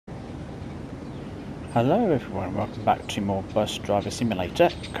Hello everyone, welcome back to more Bus Driver Simulator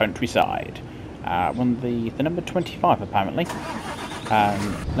Countryside. The number 25 apparently.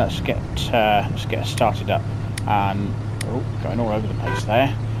 Let's get started up. Going all over the place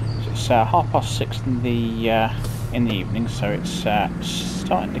there. So it's 6:30 in the evening, so it's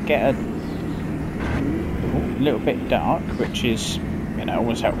starting to get a little bit dark, which is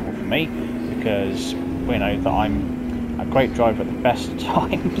always helpful for me because we know that I'm a great driver at the best of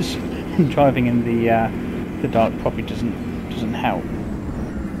times. Driving in the dark probably doesn't help.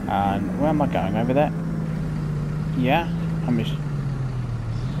 And where am I going? Over there? Yeah, I'm just.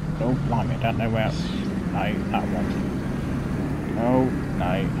 Oh blimey! I don't know where. No, that one. Oh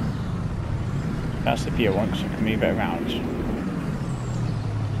no, that's the view one, so I can move it around.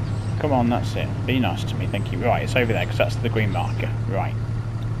 Come on, that's it. Be nice to me, thank you. Right, it's over there because that's the green marker. Right,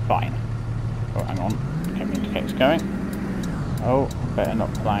 fine. Oh, hang on. Okay, the indicator's going. Oh, better not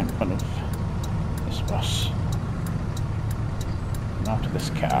fly in front of this bus. And after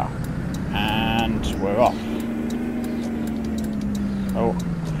this car. And we're off. Oh,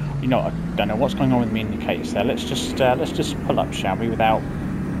 I don't know what's going on with the indicators there. Let's just pull up, shall we, without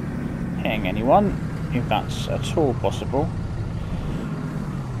hitting anyone, if that's at all possible.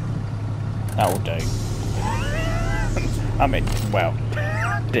 That will do. I mean, well,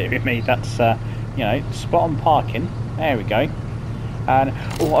 dear me, that's spot on parking. There we go. And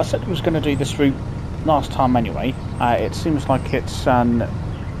I said I was going to do this route last time anyway. It seems like it's a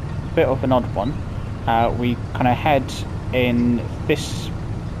bit of an odd one. We kind of head in this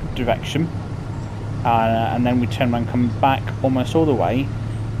direction, and then we turn around and come back almost all the way,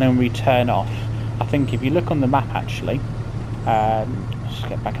 and then we turn off. I think if you look on the map actually, let's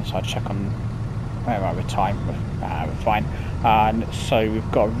get back inside, check on where are we time. We're fine. And so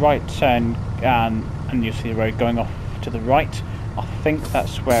we've got a right turn, and you see the road going off to the right. I think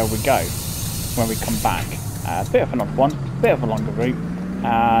that's where we go when we come back. A bit of an odd one, bit of a longer route,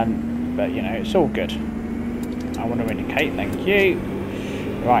 but it's all good. I want to indicate, thank you.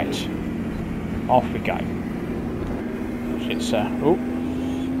 Right, off we go. It's a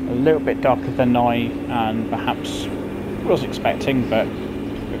little bit darker than I and perhaps was expecting, but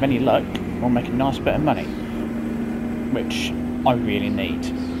with any luck, we'll make a nice bit of money, which I really need.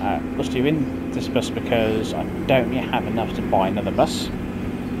 Plus, doing this bus because I don't really have enough to buy another bus.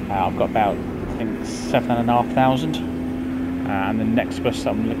 I've got about, I think, 7,500, and the next bus that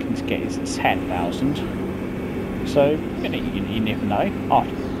I'm looking to get is 10,000. So you never know.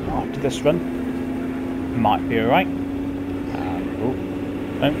 After this run, might be alright.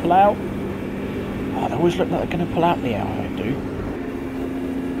 Don't pull out. Oh, they always look like they're going to pull out the hour. They do.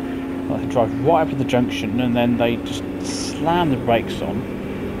 They drive right up to the junction and then they just slam the brakes on.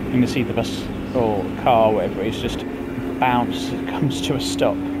 You can see the bus or car or whatever it is just bounce, it comes to a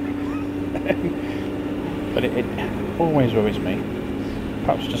stop. But it always worries me.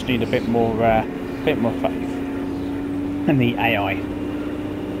 Perhaps just need a bit more faith in the AI.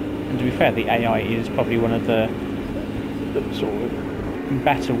 And to be fair, the AI is probably one of the sort of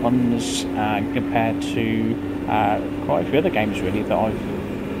better ones compared to quite a few other games really that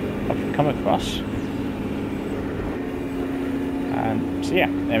I've come across. So yeah,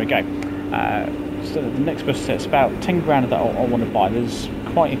 there we go. So the next bus set's about 10 grand that I want to buy. There's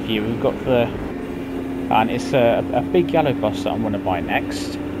quite a few. We've got and it's a big yellow bus that I want to buy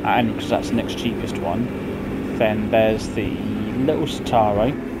next, and because that's the next cheapest one. Then there's the little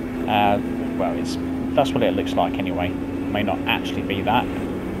Citaro. That's what it looks like anyway. It may not actually be that.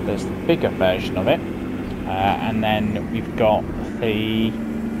 There's the bigger version of it, and then we've got the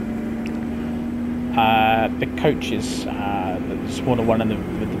coaches, the smaller one and the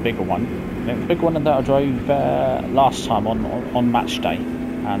bigger one. The bigger one that I drove last time on match day,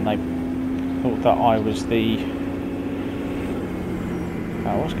 and they thought that I was the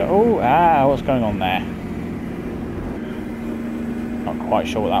what's going on there? Not quite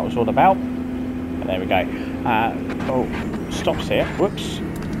sure what that was all about, but there we go. Stops here. Whoops!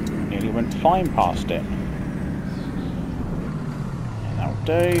 Nearly went flying past it. That'll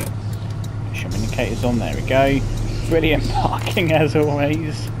do. Show indicators on, there we go. Brilliant parking as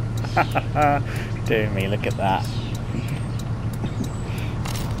always. Dear me, look at that.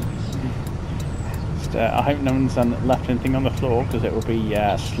 I hope no one's left anything on the floor because it will be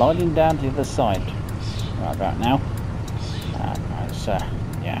sliding down to the other side right about now.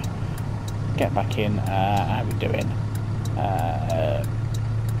 Yeah, get back in. How are we doing?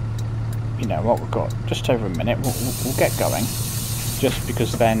 What, we've got just over a minute. We'll get going, just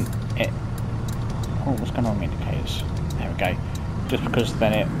because then it. Oh, what's going on with indicators? There we go. Just because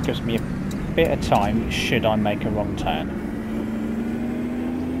then it gives me a bit of time should I make a wrong turn.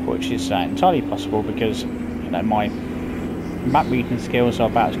 which is entirely possible because, you know, my map reading skills are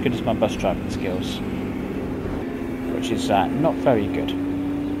about as good as my bus driving skills, which is not very good.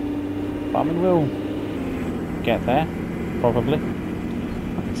 But I mean, we'll get there, probably,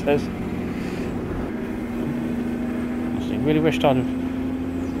 like it says. I really wished I'd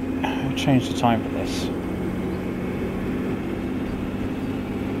have changed the time for this.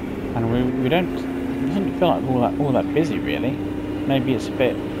 And we don't, it doesn't feel like all that busy really. Maybe it's a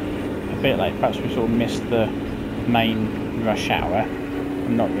bit late. Perhaps we sort of missed the main rush hour.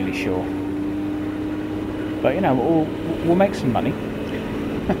 I'm not really sure. But you know, we'll make some money.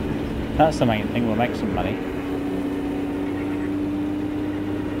 That's the main thing. We'll make some money.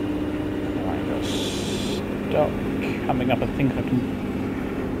 Right, got stock coming up. I think I can.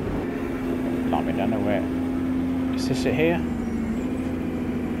 I don't know where. Does this sit here?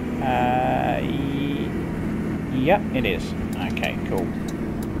 Yep, it is. Okay, cool.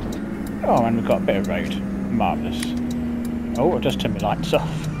 Oh, and we've got a bit of road. Marvellous. Oh, I just turned my lights off.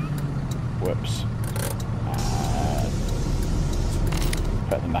 Whoops.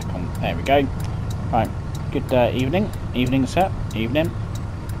 Put them back on. There we go. Right. Good evening. Evening, sir. Evening.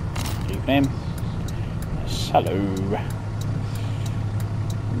 Evening. Yes, hello.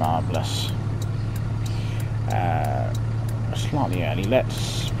 Marvellous. Slightly early.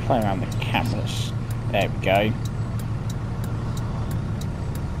 Let's play around the cameras. There we go.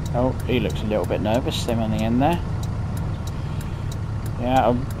 Oh, he looks a little bit nervous there on the end there. Yeah,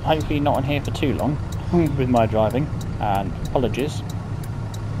 I'm hopefully not on here for too long with my driving, and apologies.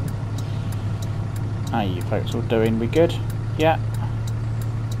 How are you folks all doing? We good? Yeah.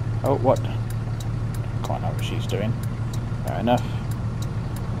 Oh, what? Don't quite know what she's doing. Fair enough.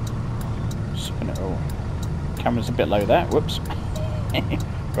 Spin it all. Camera's a bit low there. Whoops.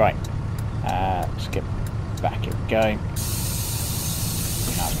 Right. Let's get back. Here we go.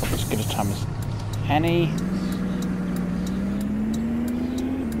 That's probably as good a time as any.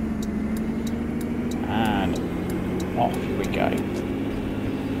 And off we go.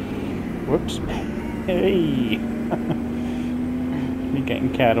 Whoops. Hey! You're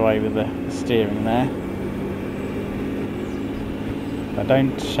getting carried away with the steering there. I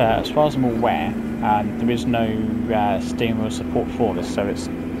don't, as far as I'm aware, there is no steering wheel support for this, so it's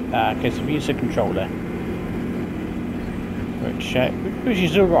a case of use a controller. Which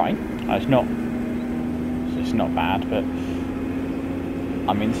is alright. It's not bad, but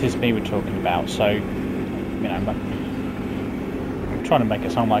I mean, this is me we're talking about, so you know, I'm trying to make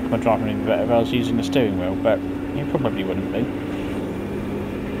it sound like I'm driving in better if I was using the steering wheel, but you probably wouldn't be.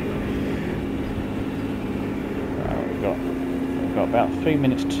 We've got about 3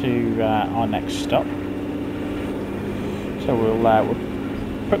 minutes to our next stop, so we'll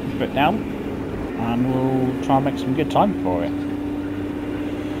put the foot down and we'll try and make some good time for it.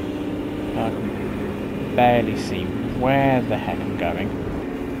 I can barely see where the heck I'm going.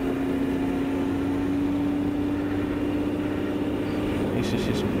 At least this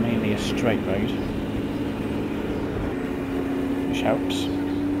is mainly a straight road, which helps.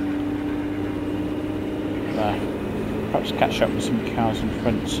 Perhaps catch up with some cars in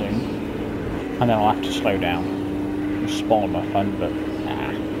front soon, and then I'll have to slow down. It'll spoil my fun, but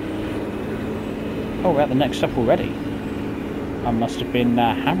nah. Oh, we're at the next stop already. I must have been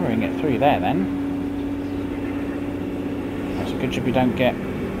hammering it through there then. That's a good job we don't get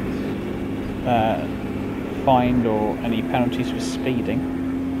fined or any penalties for speeding.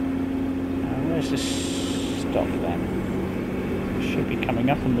 Where's this stop then? Should be coming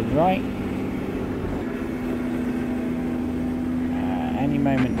up on the right. Any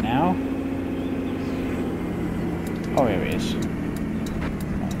moment now. Oh, here it is. I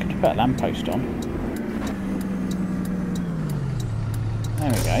could have put a lamppost on.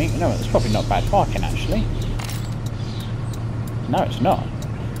 There we go. You know what, it's probably not bad parking actually. No, it's not.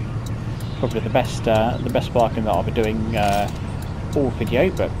 Probably the best parking that I'll be doing all video,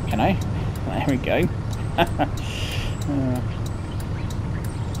 but you know, there we go.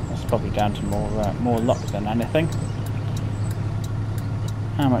 That's probably down to more luck than anything.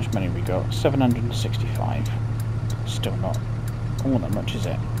 How much money we got? 765. Still not all that much, is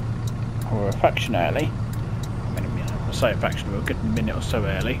it? We're a fraction early. I mean, I'll say a fraction, we're a good minute or so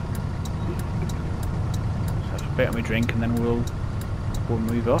early. So have a bit of my drink and then we'll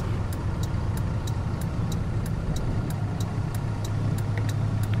move off.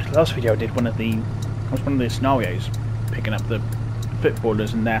 The last video I did one of the scenarios, picking up the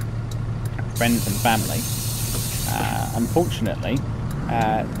footballers and their friends and family. Unfortunately,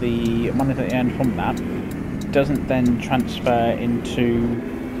 the money that you earn from that doesn't then transfer into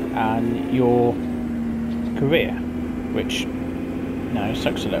your career, which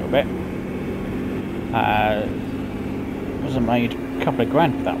sucks a little bit. Wasn't made a couple of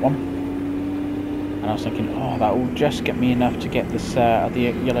grand for that one. And I was thinking, oh, that will just get me enough to get this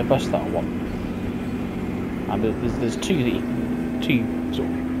the yellow bus that I want. And there's two sort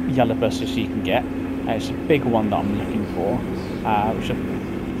of yellow buses you can get. It's a big one that I'm looking for, which I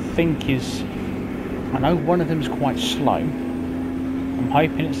think is... I know one of them is quite slow. I'm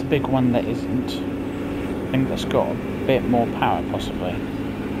hoping it's the big one that isn't. I think that's got a bit more power, possibly.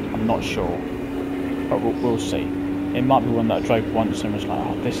 I'm not sure, but we'll see. It might be one that I drove once and was like,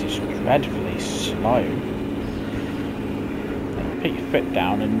 oh, this is dreadfully slow. And put your foot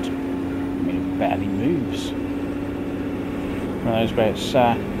down and it barely moves. One of those where it's,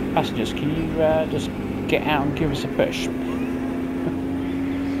 passengers, can you just get out and give us a push?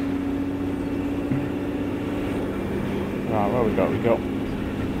 Right, what we got? We got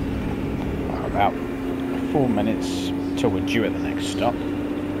about 4 minutes till we're due at the next stop.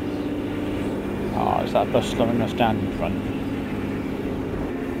 Oh, is that bus slowing us down in front?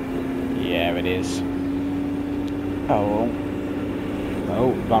 Yeah, it is. Oh,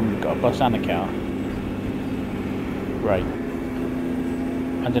 we've got a bus and a car. Right.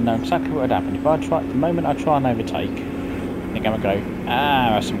 I don't know exactly what would happen if the moment I try and overtake, I think I'm gonna go,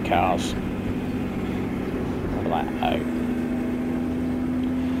 there's some cars. I'll be like, oh.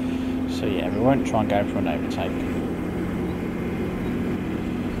 So yeah, we won't try and go for an overtake.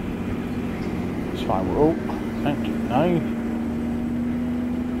 It's fine. Oh, no.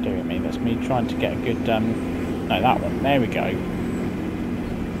 Dear me, that's me trying to get a good, no, that one. There we go.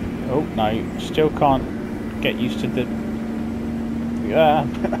 Oh, no, still can't get used to the... Yeah.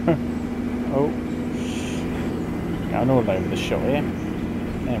 Oh. Going all over the shot here.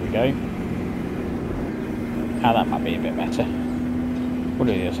 There we go. Now that might be a bit better. What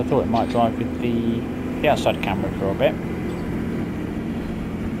it is, I thought it might drive with the outside camera for a bit.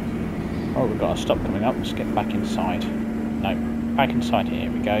 Oh, we've got a stop coming up. Let's get back inside. No, back inside here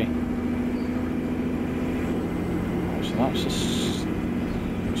we go. So that's a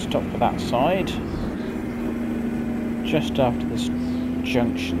stop for that side. Just after this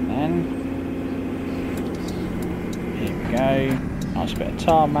junction then. Here we go. Nice bit of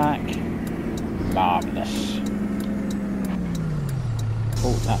tarmac. Marvellous.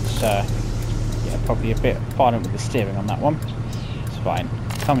 Oh, that's yeah, probably a bit violent with the steering on that one. It's fine.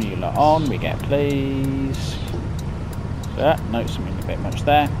 Come you lot on, we get please. So, no, something a bit much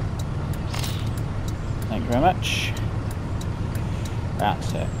there. Thank you very much.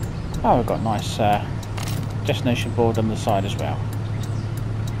 That's it. Oh, we've got a nice destination board on the side as well.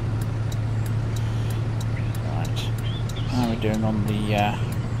 Right. How are we doing on the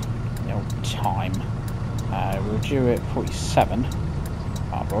old time? We're due at 47.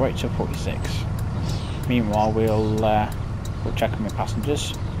 We'll wait till 46. Meanwhile, we'll check on the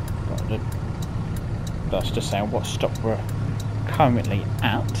passengers. That's just saying what stop we're currently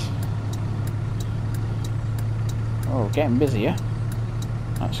at. Oh, getting busier.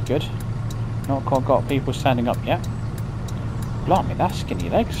 That's good. Not quite got people standing up yet. Blimey, that's skinny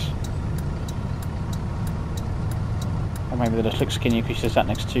legs. Or maybe they just look skinny because he's sat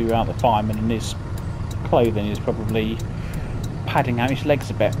next to the fireman and his clothing is probably padding out his legs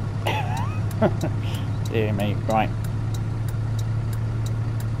a bit. Dear me, right.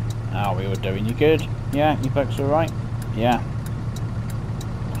 How are we all doing? You good? Yeah, you folks alright? Yeah.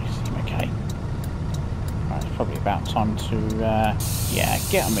 You seem okay. Right, it's probably about time to, yeah,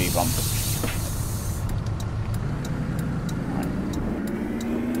 get a move on. Right.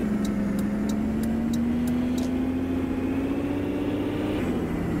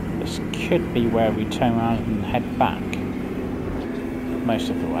 This could be where we turn around and head back. Most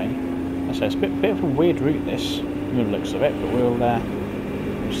of the way. I say it's a bit of a weird route this, from the looks of it, but we'll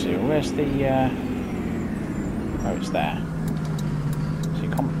see. Where's the oh, it's there. So you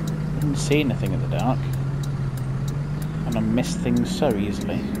can't see anything in the dark, and I miss things so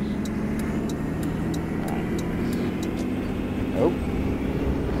easily. Right. Oh,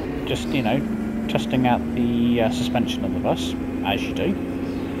 just testing out the suspension of the bus, as you do.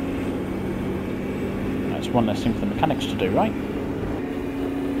 That's one less thing for the mechanics to do, right?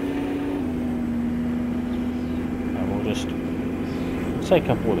 Just take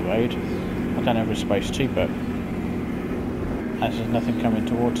up all the road. I don't know if we're supposed to, but as there's nothing coming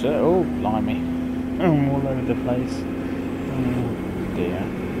towards it. Oh, blimey. I'm all over the place. Oh dear.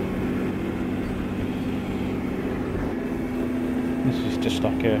 This is just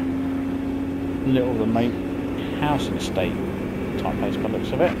like a little remote housing estate type place by the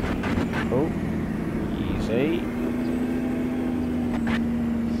looks of it. Oh, easy.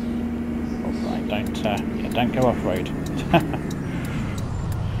 Don't go off road.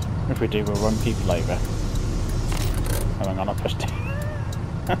 If we do, we'll run people over. Oh, hang on, I pressed it.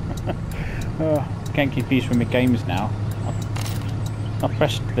 Oh, getting confused with my games now. I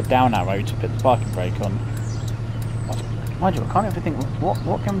pressed the down arrow to put the parking brake on. Mind you, I can't even think,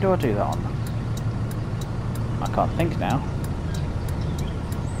 what game do I do that on? I can't think now.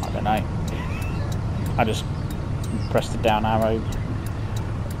 I don't know. I just pressed the down arrow.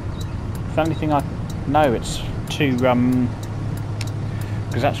 The only thing I know, it's to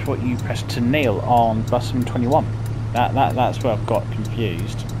because that's what you press to kneel on bus M21. That's where I've got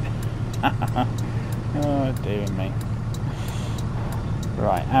confused. Oh dear me.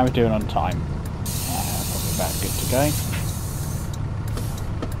 Right, how are we doing on time? Probably about good to go.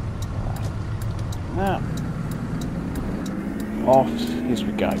 Right. Off as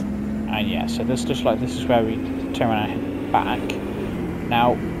we go. And yeah, so this just like this is where we turn around and head back.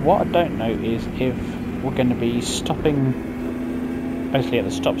 Now, what I don't know is if we're going to be stopping basically at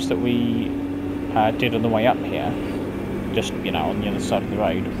the stops that we did on the way up here, just, you know, on the other side of the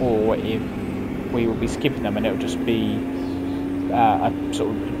road, or if we will be skipping them and it'll just be a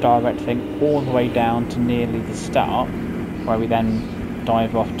sort of direct thing all the way down to nearly the start, where we then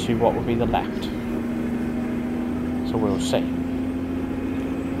dive off to what will be the left. So we'll see.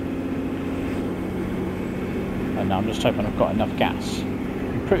 And I'm just hoping I've got enough gas.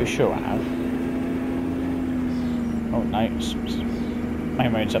 I'm pretty sure I have. Oh no,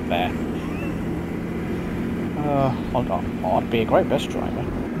 main road's up there. I'd be a great bus driver.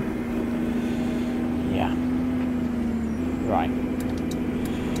 Yeah. Right.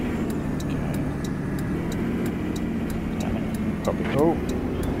 Okay. Probably cool.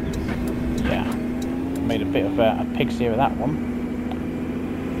 Yeah. Made a bit of a pig's ear of that one.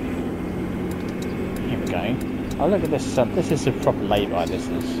 Here we go. Oh, look at this. This is a proper lay-by, this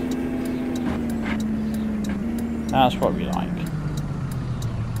is. That's what we like.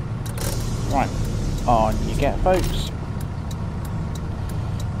 Right. On you get, folks.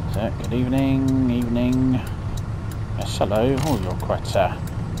 So, good evening, evening. Yes, hello. Oh, you're quite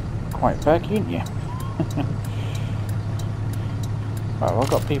perky, aren't you? Well, I've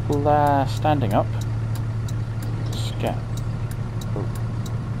got people standing up. Just get.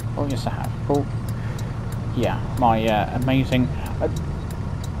 Oh, yes, I have. Oh, yeah. My amazing.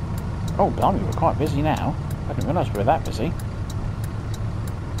 Oh, blimey, we're quite busy now. I didn't realise we were that busy.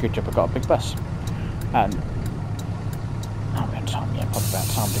 Good job, I got a big bus. And oh, we're on time. Yeah, probably about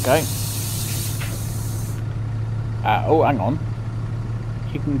time to go. Oh, hang on.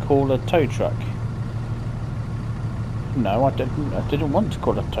 You can call a tow truck. No, I didn't want to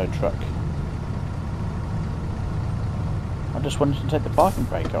call a tow truck. I just wanted to take the parking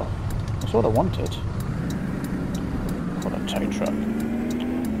brake off. That's all I wanted. Call a tow truck.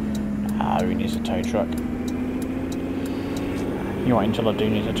 Who needs a tow truck? You wait until I do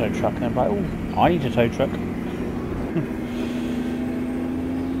need a tow truck, and then like, oh, I need a tow truck.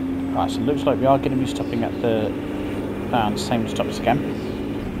 Right, so it looks like we are going to be stopping at the same stops again.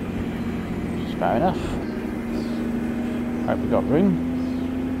 Which is fair enough. Hope we got room.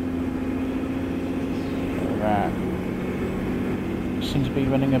 Seems to be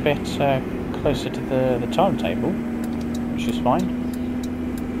running a bit closer to the timetable, which is fine.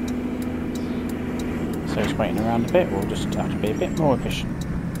 So it's waiting around a bit, we'll just have to be a bit more efficient.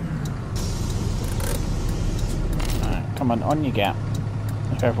 Alright, come on you get.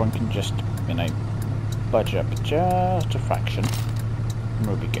 If everyone can just, you know, budge up just a fraction, and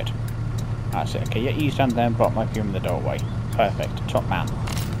we'll be good. That's it. Okay, yeah, you stand there and block my view in the doorway. Perfect. Top man.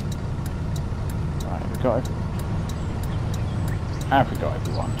 Right, we got it. Have we got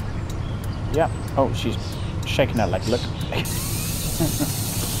everyone? Yep. Oh, she's shaking her leg, look. I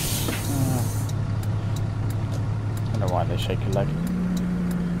don't know why they shake her leg.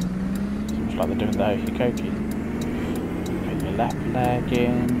 Seems like they're doing the hokey cokey. Put your left leg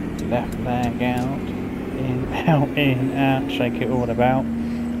in, left leg out, in, out, shake it all about.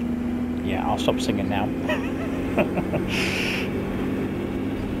 Yeah, I'll stop singing now.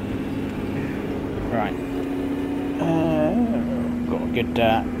 Right. Got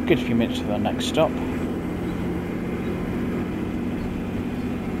a good few minutes to the next stop.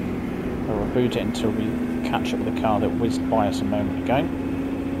 We'll reboot it until we catch up with the car that whizzed by us a moment ago.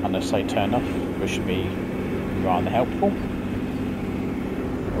 Unless they turn off, which should be rather helpful.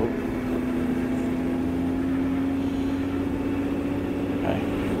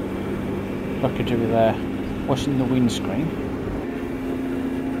 What I could do with washing the windscreen,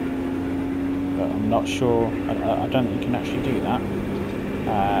 but I'm not sure. I don't think you can actually do that.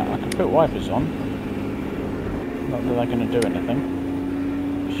 I can put wipers on. Not that they're going to do anything,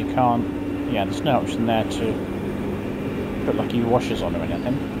 because you can't. Yeah, there's no option there to put like your washers on or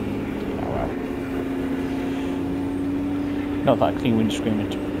anything. Not that a clean windscreen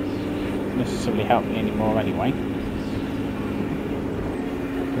would necessarily help me anymore anyway.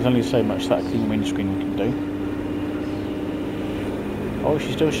 There's only so much that a clean windscreen can do. Oh,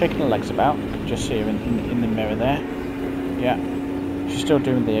 she's still shaking her legs about. You can just see her in the mirror there. Yeah, she's still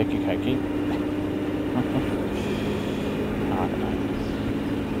doing the okey cokey. I don't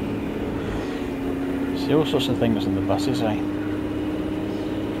know. See all sorts of things in the buses, eh?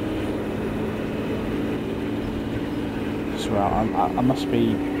 So I must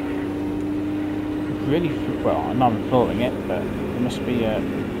be really, well, I know I'm following it, but there must be a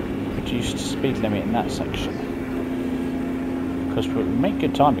reduced speed limit in that section. Because we'll make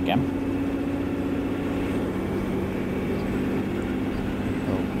good time again.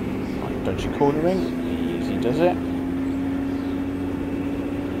 Oh, dodgy cornering, easy does it.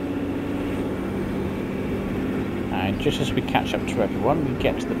 And just as we catch up to everyone, we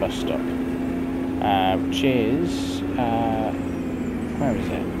get to the bus stop, which is, where is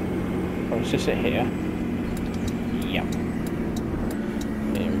it? Oh, is this it here? Yep.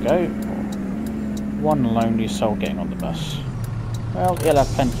 Here we go. One lonely soul getting on the bus. Well, he'll have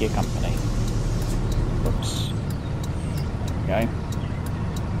plenty of company. Oops. There we go.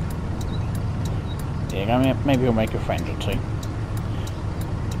 There you go. Maybe we'll make a friend or two.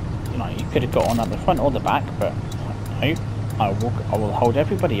 You know, you could have got on at the front or the back, but no. I will hold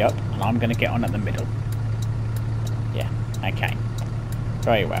everybody up, and I'm going to get on at the middle. Yeah. Okay.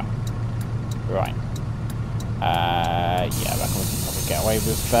 Very well. Right. Yeah, I reckon we can probably get away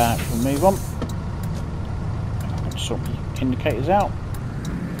with if we move on. I'll sort my indicators out.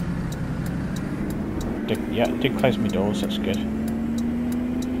 Did close my doors, that's good. I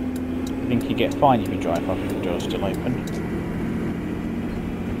think you get fined if you drive off with the doors still open.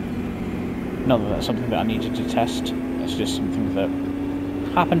 Not that that's something that I needed to test, it's just something that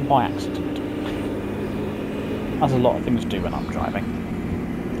happened by accident. As a lot of things do when I'm driving.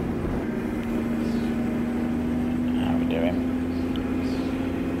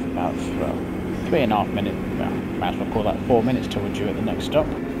 About 3.5 minutes, well, might as well call that 4 minutes till we're due at the next stop.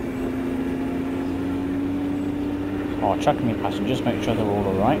 Oh, checking my passengers, make sure they're all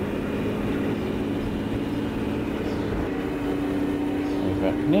alright.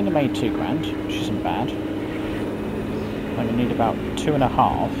 We've nearly made £2 which isn't bad. I we need about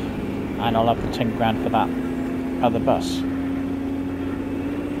 2.5, and I'll have the £10 for that other bus.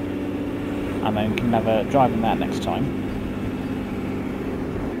 And then can have a drive in that next time.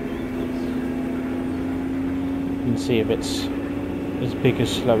 And see if it's as big as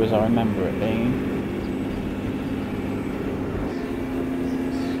slow as I remember it being.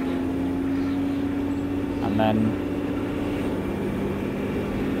 And then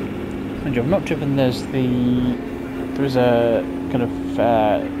I've not driven. There's a kind of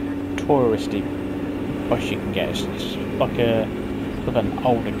touristy bus you can get. It's like sort of an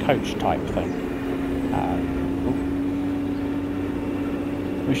older coach type thing,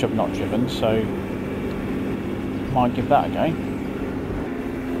 which I've not driven, so might give that a go.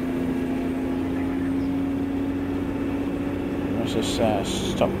 Where's this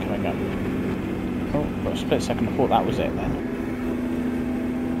stop coming up? Oh, for a split second I thought that was it then.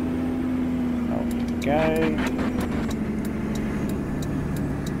 Oh, here we go.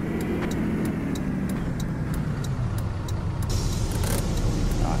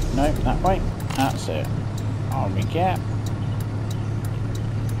 Right, no, that way. That's it. On we get.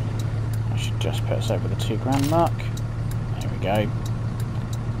 Just put us over the £2 mark. There we go.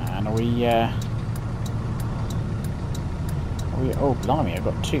 And oh blimey, I've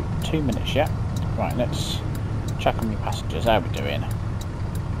got two minutes yet. Right, let's check on your passengers. How are we doing?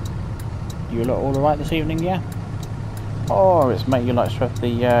 You lot all alright this evening, yeah? Oh, it's mate, you like to have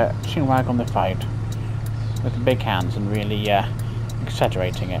the chin wag on the phone with the big hands and really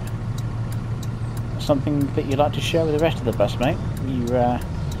exaggerating it. Something that you'd like to share with the rest of the bus, mate?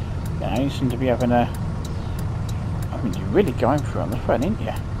 You seem to be having a... I mean, you're really going for it on the front, aren't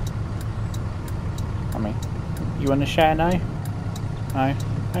you? I mean, you want to share now? No?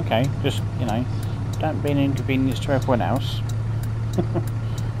 Okay, just, don't be an inconvenience to everyone else. I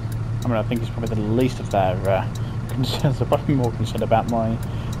mean, I think it's probably the least of their concerns. They're probably more concerned about my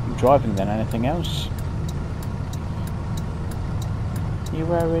driving than anything else. You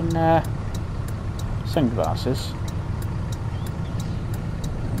wearing sunglasses?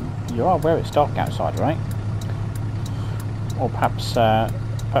 You are where it's dark outside, right? Or perhaps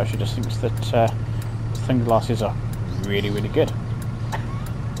she just thinks that sunglasses are really, really good.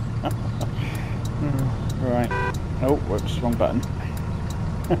 Right. Oh, whoops, wrong button.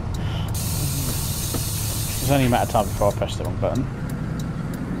 It's only a matter of time before I press the wrong button.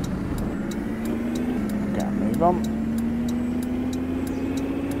 Okay, move on.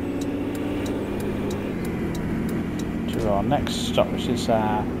 our next stop, which is,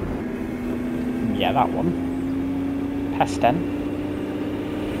 yeah, that one. Pesten.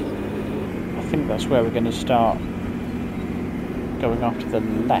 I think that's where we're going to start going off to the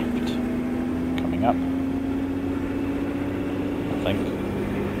left. Coming up. I think.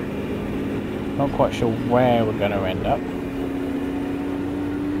 Not quite sure where we're going to end up.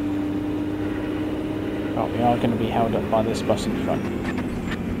 But we are going to be held up by this bus in front.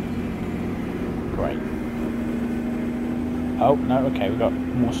 Great. Oh, no, okay, we've got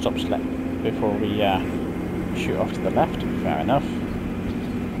more stops left before we shoot off to the left. Fair enough.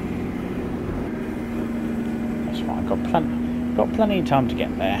 That's fine, got plenty of time to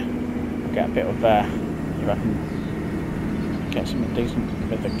get there. We'll get a bit of, if I can get something decent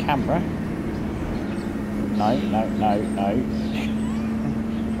with the camera. No.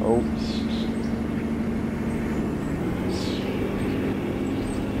 Oh.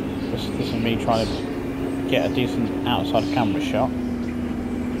 This is me trying to get a decent outside camera shot.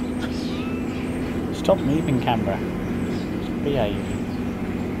 Stop moving, camera. Just behave.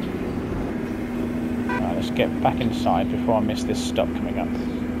 Right, let's get back inside before I miss this stop coming up.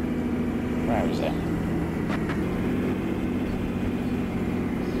 Where is it?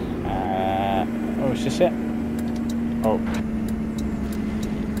 Oh, is this it? Oh.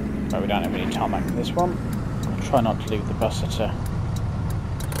 Well, we don't have any tarmac for this one. I'll try not to leave the bus at a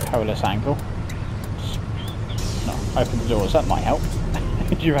perilous angle. No, open the doors, that might help.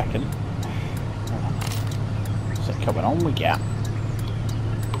 Do you reckon? Is it coming on? We get.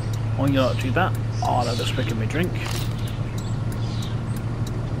 Why you not do that? Oh, no, that's making me drink.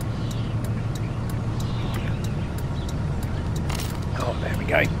 Oh, there we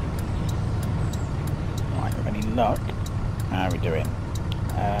go. Right, with any luck. How are we doing?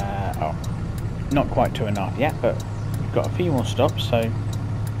 Oh, not quite 2.5 yet, but we've got a few more stops, so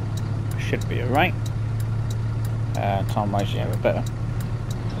should be alright. Time wise, yeah, we're better.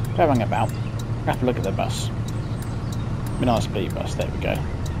 Going about. Have a look at the bus. A nice speed bus, there we go.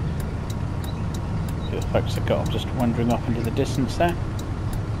 The folks that got off just wandering off into the distance there.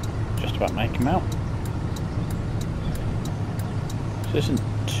 Just about make them out. So this isn't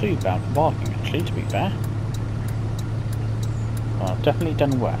too bad for parking actually, to be fair. Well, I've definitely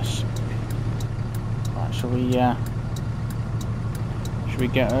done worse. Right, shall we get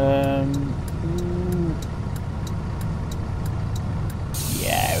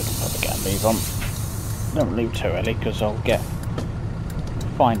yeah, we can probably get a move on. Don't leave too early because I'll get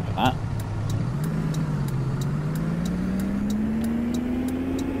fined for that.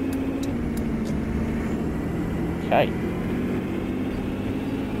 Okay.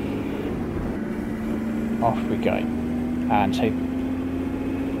 Off we go. And so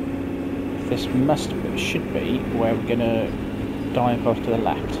this should be where we're gonna dive off to the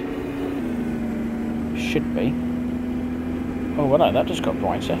left. Should be. Oh well, no, that just got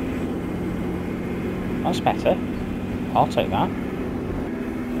brighter. That's better. I'll take that. I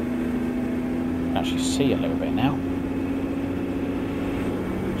can actually see a little bit now.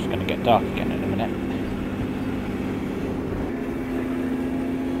 It's going to get dark again in a minute.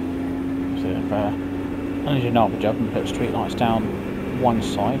 So if I need to knob the job and put street lights down one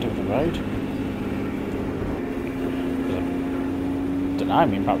side of the road. I don't know, I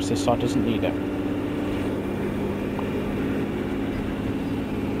mean perhaps this side doesn't need it.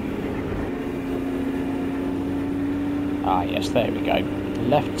 Ah yes, there we go.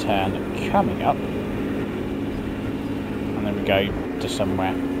 Left turn coming up. And then we go to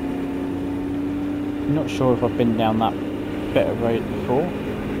somewhere. Not sure if I've been down that bit of road before.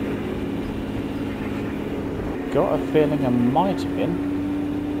 Got a feeling I might have been.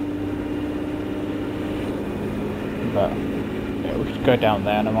 But yeah, we could go down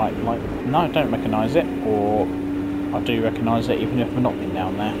there and I might no, I don't recognise it, or I do recognise it even if I've not been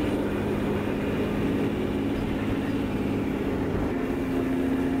down there.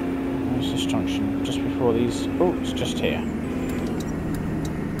 There's this junction just before these. Oh, it's just here.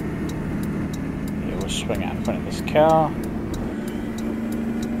 Yeah, we'll swing out in front of this car.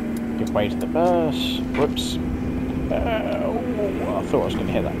 Give way to the bus. Whoops. Oh, I thought I was going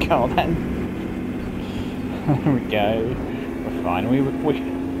to hit that car then. There we go. We're fine.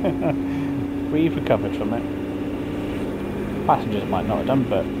 We've recovered from it. Passengers might not have done,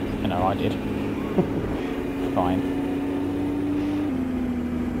 but you know, I did. Fine.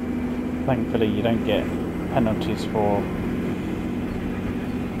 Thankfully, you don't get penalties for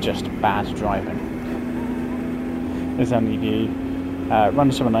just bad driving. There's only you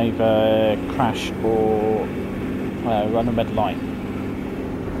run someone over, crash, or run a red light.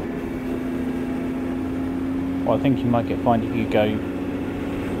 Well, I think you might get fined if you go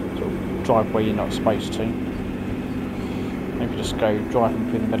sort of drive where you're not supposed to. Maybe just go driving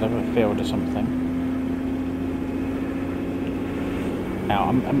through the middle of a field or something. Now,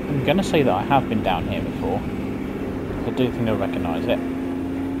 I'm going to say that I have been down here before. I do think I'll recognise it.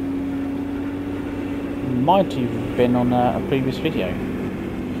 Might have been on a previous video. I'll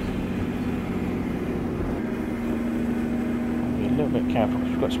be a little bit careful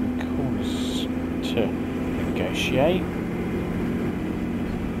because we've got some corners to negotiate.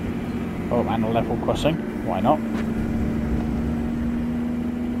 Oh, and a level crossing. Why not?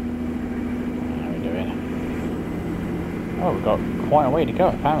 How are we doing? Oh, we've got quite a way to go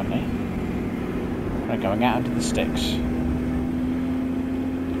apparently. We're going out into the sticks.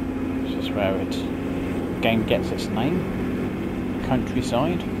 This is where the game gets its name.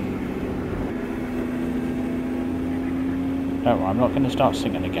 Countryside. Don't worry, I'm not going to start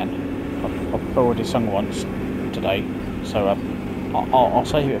singing again. I've already sung once today, so I'll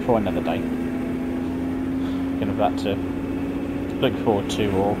save it for another day. Going to have that to look forward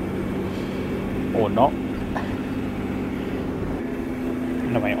to, or not.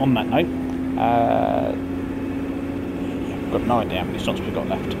 Anyway, on that note, I've got no idea how many slots we've got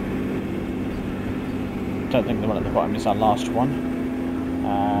left. Don't think the one at the bottom is our last one,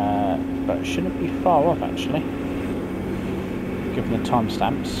 but it shouldn't be far off actually, given the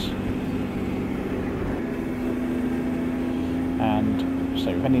timestamps. And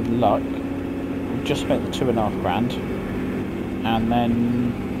so, with any luck, we'll just make the £2.5 grand, and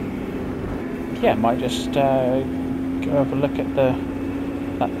then yeah, might just go have a look at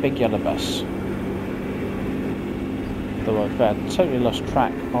that big yellow bus. Though I've totally lost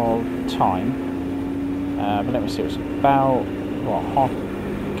track of time. But let me see, it was about, what,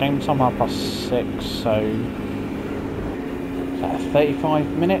 game time 6:30, so is that 35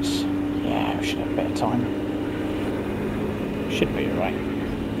 minutes? Yeah, we should have a bit of time. Should be alright.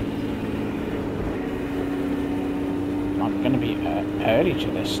 I'm going to be early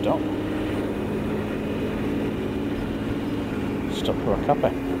to this stop. Stop for a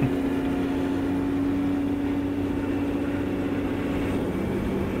cuppa.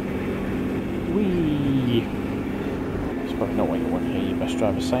 Whee! That's probably not what you want to hear your bus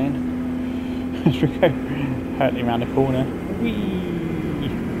driver saying. As we go hurtling around the corner. Whee!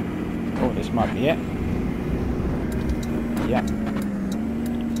 Oh, this might be it. Yeah.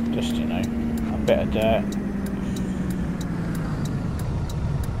 Just, you know, a bit of dirt.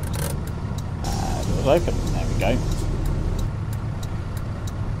 It was open. There we go.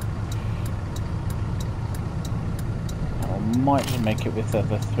 Might just make it with the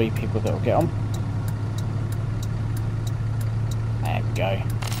 3 people that will get on. There we go.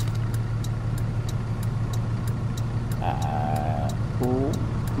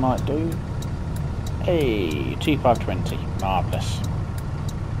 Might do. Hey, 2520, marvellous.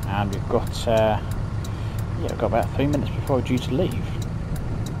 And we've got yeah, we've got about 3 minutes before we're due to leave.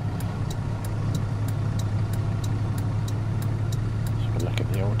 Let's have a look at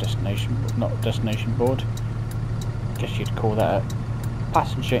the old destination, not destination board. I guess you'd call that a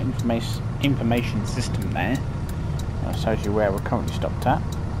passenger information system there. That shows you where we're currently stopped at.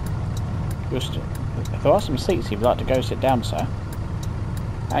 Just, if there are some seats you'd like to go sit down, sir,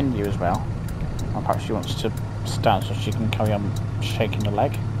 and you as well. Or perhaps she wants to stand so she can carry on shaking the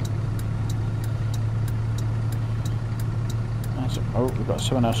leg. Oh, we've got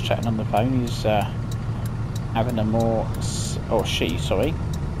someone else chatting on the phone. He's having a more, or she, sorry.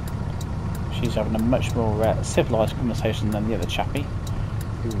 She's having a much more civilised conversation than the other chappie,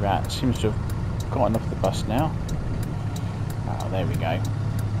 who seems to have gotten off the bus now. Oh, there we go.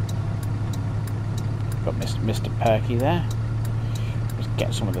 Got Mr. Perky there. Let's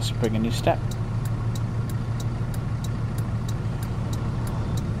get some of the spring in his step.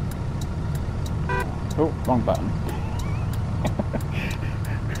 Oh, wrong button.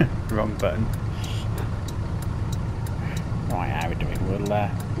 Wrong button. Right, how are we doing?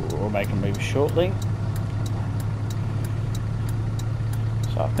 We'll make a move shortly.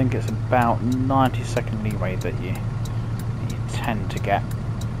 So I think it's about 90-second leeway that you tend to get.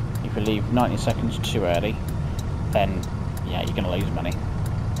 If you leave 90 seconds too early, then yeah, you're going to lose money.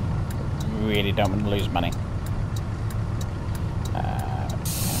 Really don't want to lose money.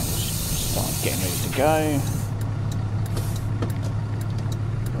 Start getting ready to go.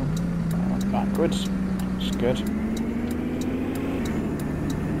 Backwards. That's good.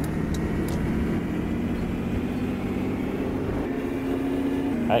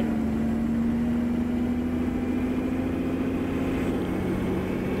 Okay.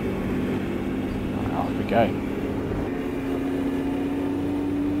 Off we go.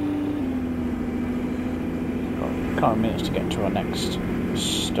 Got a couple of minutes to get to our next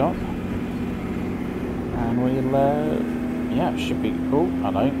stop, and we'll Yeah, it should be cool.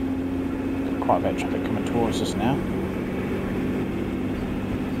 Hello. Quite a bit of traffic coming towards us now.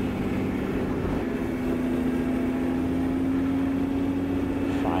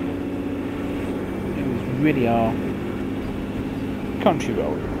 Fine. These really are country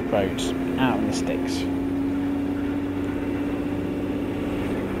roads out in the sticks.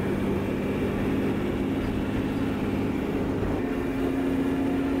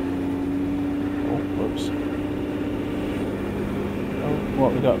 Oh, whoops. Oh,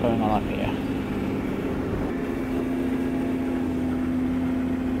 what we got going on up here?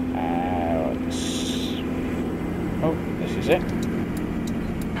 Oh, this is it.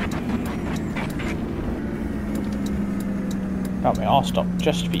 Got me, I'll stop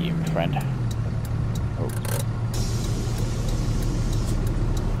just for you, my friend. Oh.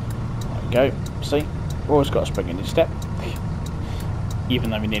 There we go. See? Always got a spring in his step. Even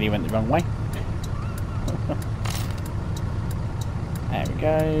though we nearly went the wrong way. There we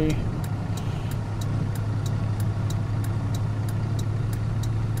go.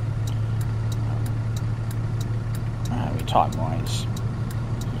 Time wise,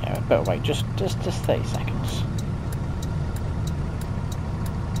 yeah, a better wait just 30 seconds.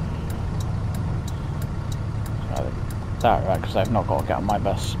 That right, because I've not got to get on my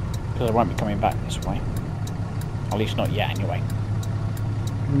bus because I won't be coming back this way. At least not yet, anyway.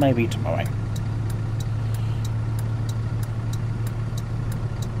 Maybe tomorrow.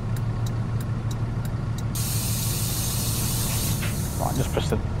 Right, just press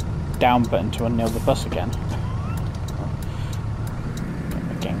the down button to unnail the bus again.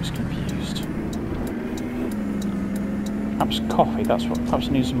 Confused. Perhaps coffee. That's what. Perhaps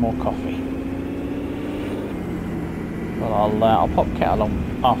I need some more coffee. Well, I'll pop Ket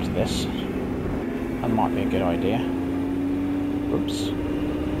along after this. That might be a good idea. Oops.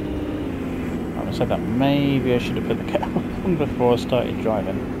 I said that maybe I should have put the kettle on before I started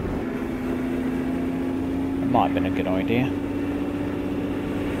driving. That might have been a good idea.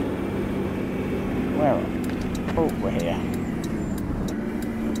 Where are we? Oh, we're here.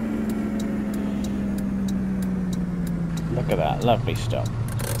 Look at that, lovely stuff.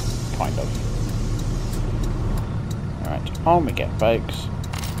 Kind of. Alright, on we get, folks.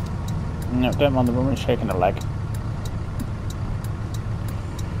 No, don't mind the woman shaking her leg.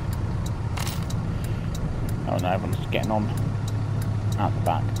 Oh no, everyone's getting on out the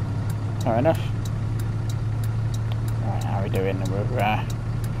back. Fair enough. Alright, how are we doing? We're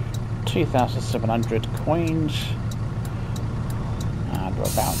 2,700 coins. And we're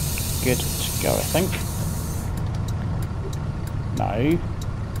about good to go, I think. No,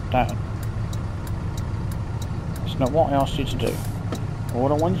 don't. That's not what I asked you to do.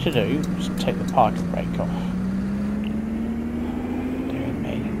 All I wanted to do was take the parking brake off. Dear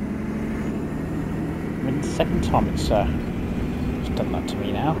me. I mean, the second time it's done that to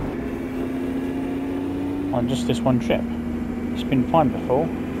me now. On just this one trip. It's been fine before.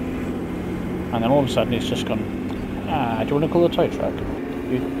 And then all of a sudden it's just gone, do you want to call the tow truck?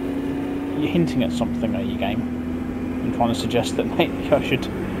 You're hinting at something at your game. I'm trying to suggest that maybe I should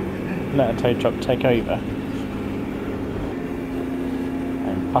let a tow truck take over.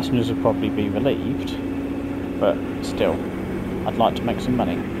 And passengers would probably be relieved, but still, I'd like to make some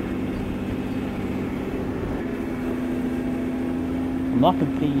money. I'm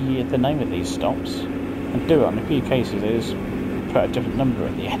liking the name of these stops. And do it on a few cases is put a different number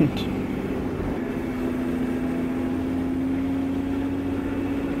at the end.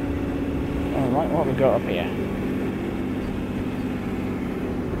 Alright, what have we got up here?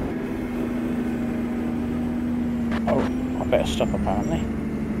 Oh, I better stop apparently.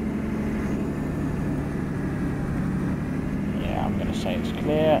 Yeah, I'm going to say it's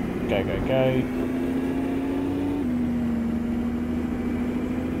clear. Go, go, go.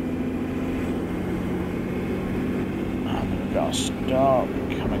 And we've got a stop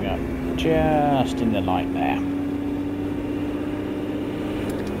coming up just in the light there.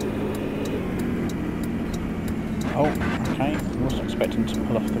 Oh, okay. I wasn't expecting to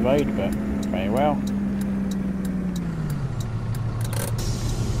pull off the road, but very well.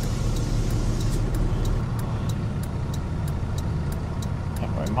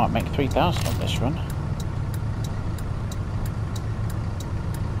 Might make 3,000 on this run.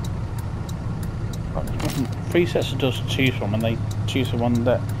 Got 3 sets of doors to choose from, and they choose the one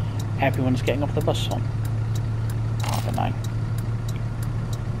that everyone's getting off the bus on. I don't know.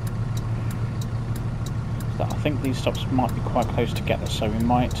 So I think these stops might be quite close together, so we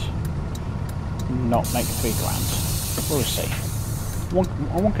might not make 3 grand. We'll see.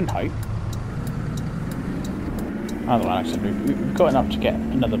 One can hope. Otherwise, like I said, we've got enough to get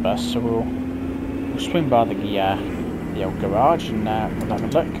another bus, so we'll swing by the the old garage and we'll have a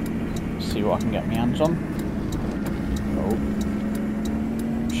look, see what I can get my hands on. Oh,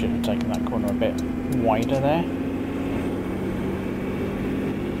 should have taken that corner a bit wider there.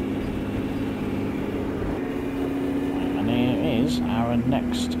 And here is our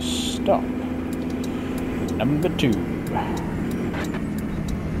next stop, number 2.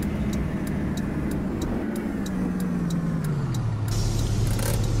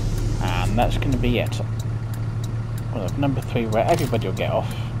 And that's going to be it. Well, number 3, where everybody will get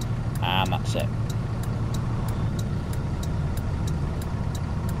off, and that's it.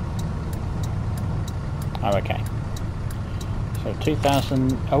 Oh, okay. So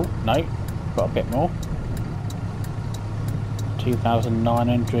 2,000. Oh no, got a bit more.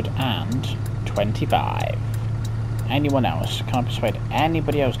 2,925. Anyone else? Can I persuade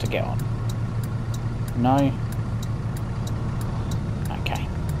anybody else to get on? No. Okay.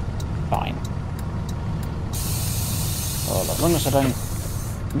 Fine. Well, as long as I don't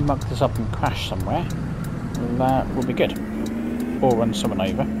mug this up and crash somewhere, we'll be good. Or run someone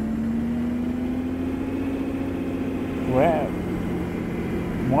over. Where?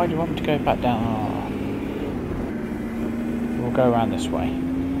 Why do you want me to go back down? Oh. We'll go around this way.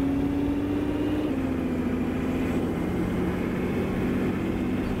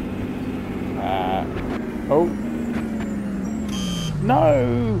 Oh.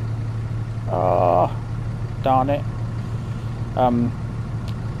 No! Oh. Darn it.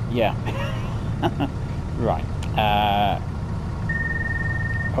 Yeah. Right.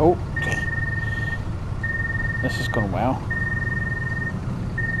 Oh. This has gone well.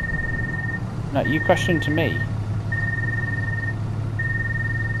 No, you question to me.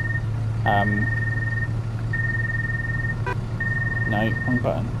 No, wrong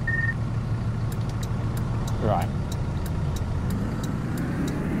button. Right.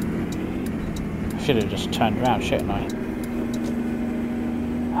 I should have just turned around, shouldn't I?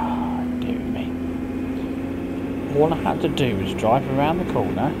 Oh, dear me. All I had to do was drive around the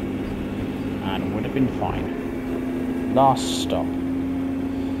corner and it would have been fine. Last stop.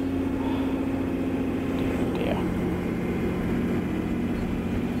 Dear.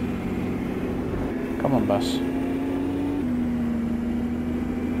 Come on, bus.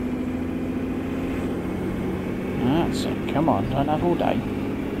 That's it. Come on, don't have all day.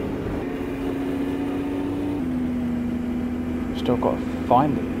 Still got to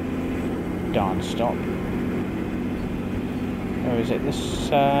find the darn stop. Or is it this?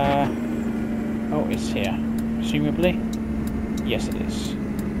 Oh, it's here. Presumably? Yes, it is.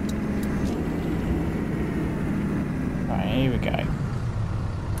 Right, here we go.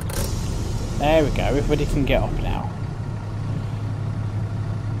 There we go, everybody can get off now.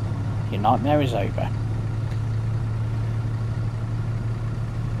 Your nightmare is over.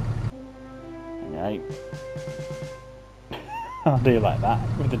 Okay. I'll do like that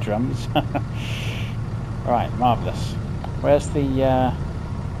with the drums. Right, marvellous. Where's the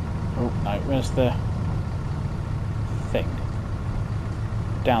oh no, where's the thing?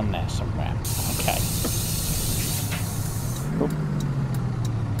 Down there somewhere. Okay. Oop.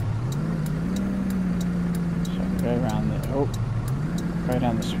 So go around the go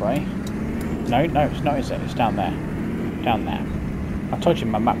down this way. No, no, it's not, is it? It's down there. Down there. I told you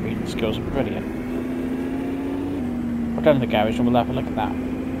my map reading skills are brilliant. I'll go to the garage and we'll have a look at that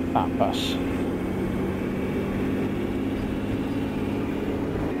bus.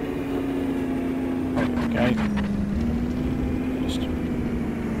 Okay. Just.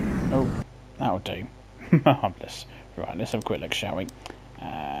 Oh, that'll do. Marvellous. Right, let's have a quick look, shall we?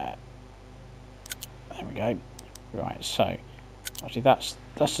 There we go. Right, so actually that's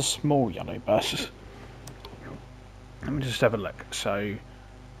a small yellow bus. Let me just have a look. So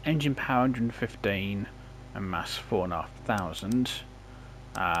engine power 115 and mass 4,500.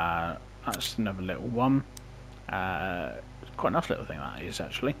 That's another little one. Quite a nice little thing that is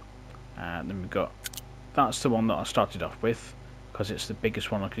actually. Then we've got, that's the one that I started off with because it's the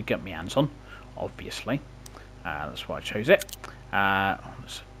biggest one I could get my hands on, obviously. That's why I chose it. It's a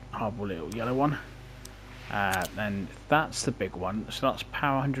horrible little yellow one. Then that's the big one, so that's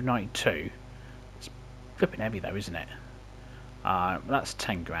power 192. It's flipping heavy though, isn't it? That's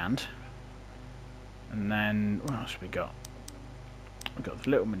 10 grand. And then what else have we got? We've got the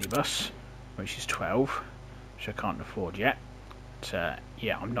little minibus, which is 12, which I can't afford yet. But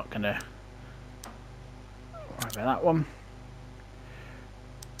yeah, I'm not gonna worry about that one.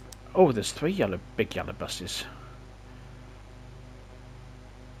 Oh, there's 3 big yellow buses.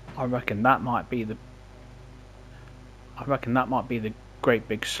 I reckon that might be the great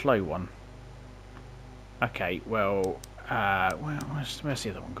big slow one. Okay, well, where's the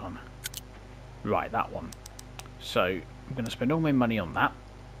other one gone? Right, that one. So I'm going to spend all my money on that,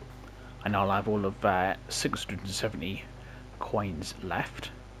 and I'll have all of 670 coins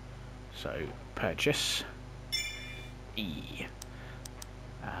left. So purchase.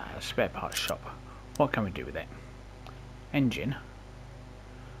 Spare parts shop. What can we do with it? Engine.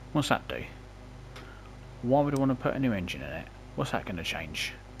 What's that do? Why would I want to put a new engine in it? What's that going to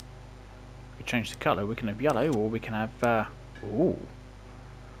change? We change the colour. We can have yellow, or we can have. Ooh.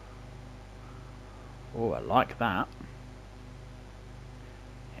 Oh, I like that.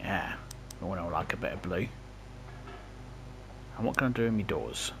 Yeah. I want to like a bit of blue. And what can I do in my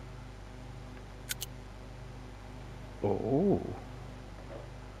doors? Oh.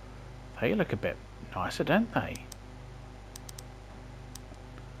 They look a bit nicer, don't they?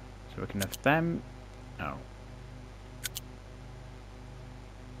 So we can have them. Oh.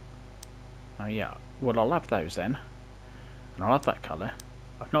 Oh yeah. Well, I'll have those then. And I'll have that colour.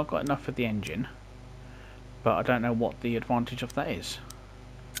 I've not got enough for the engine. But I don't know what the advantage of that is.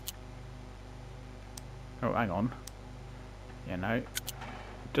 Oh, hang on. Yeah, no. It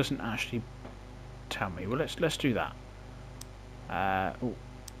doesn't actually tell me. Well, let's do that. Oh,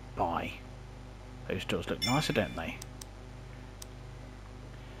 buy. Those doors look nicer, don't they?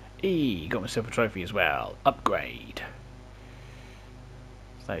 Got myself a trophy as well. Upgrade.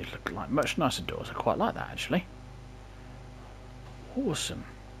 Those look like much nicer doors. I quite like that, actually. Awesome.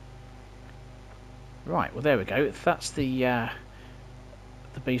 Right, well there we go. That's the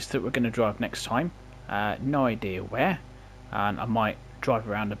beast that we're going to drive next time. No idea where, and I might drive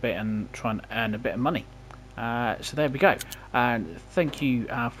around a bit and try and earn a bit of money. So there we go. And thank you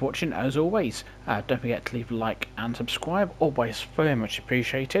for watching as always. Don't forget to leave a like and subscribe. Always very much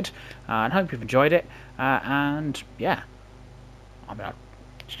appreciated. And hope you've enjoyed it. And yeah, I mean,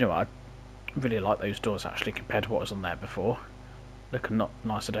 do you know what? I really like those doors actually compared to what was on there before. Look a lot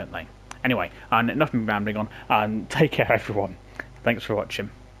nicer, don't they? Anyway, enough of me rambling on. Take care, everyone. Thanks for watching.